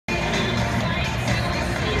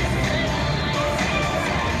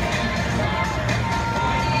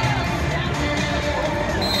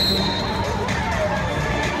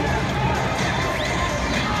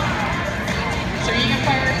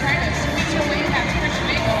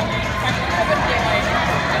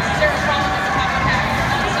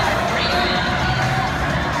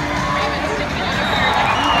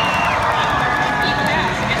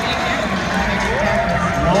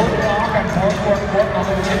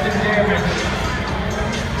the damage.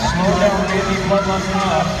 Slow down Bambi, Bloodlust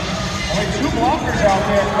enough. Only 2 blockers out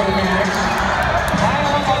there for the Manic.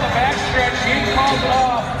 Pile up on the backstretch, Ying calls it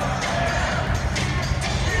off.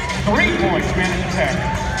 3 points, Manic attack.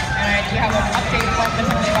 And you have an update from the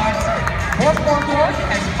penalty box. 444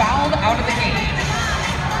 has fouled out of the game.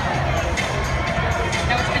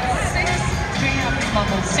 Now it's been 6 jams,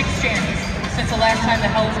 Mumbles, 6 jams, since the last time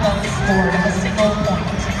the Hells Bells scored a single point.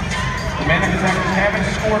 The Manic attackers haven't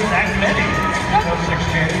scored that many in those 6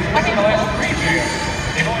 jams. That's in the last 3 jams.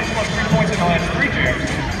 They've only scored 3 points in the last 3 jams,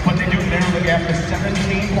 but they do narrow the gap to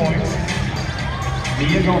 17 points.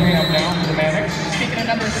 Mia go Hamm now for the Manic. Speaking of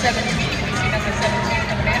number 17, we see number 17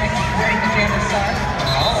 for the Manic wearing the jammer star.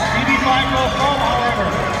 Phoebe 5 will fall, however.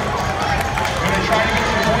 Going to try to get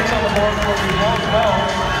some points on the board for the Hells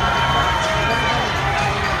Bells.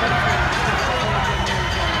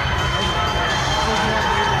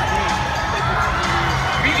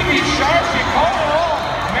 Phoebe sharp, she called it all.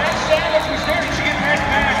 Max Savage was there. Did she get back?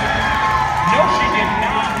 No, she did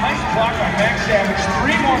not. Nice block by Max Savage.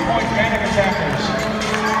 3 more points, Manic attackers.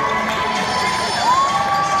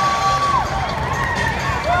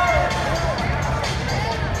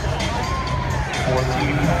 14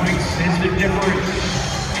 points is the difference.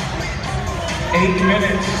 8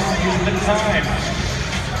 minutes is the time.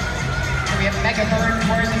 Here we have Mega Bird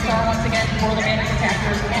wearing the star once again for the Manic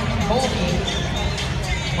attackers, and Goldie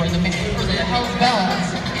for the Hells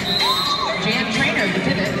Bells. Jan Trainer, the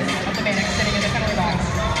pivot of the Manic, sitting in the penalty box.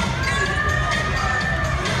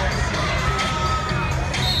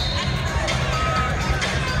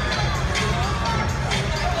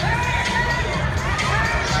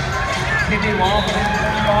 Phoebe Wall for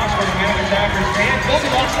the box for the Manic attackers. And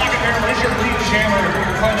Goldilocks like a barrel is your lead jammer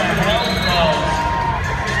for the Hells Bells.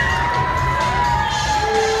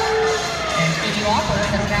 And Phoebe Walker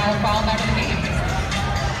has now fouled out of the game.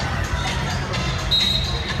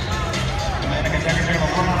 The Manic attackers are going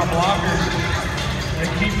to run out of blockers. They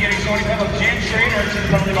keep getting so many penalties. Jan Schrader to the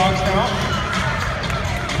penalty box now.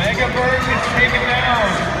 Mega Bird is taken down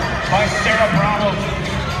by Sarah Bravo.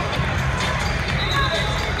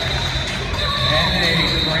 And a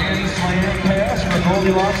grand slam pass for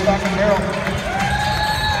Goldilocks stock and barrel.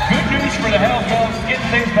 Good news for the Hells Bells, getting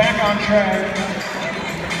things back on track.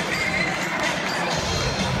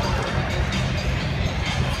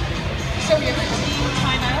 So we have a team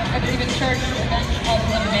timeout. I believe in charge of the bench of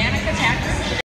the Manic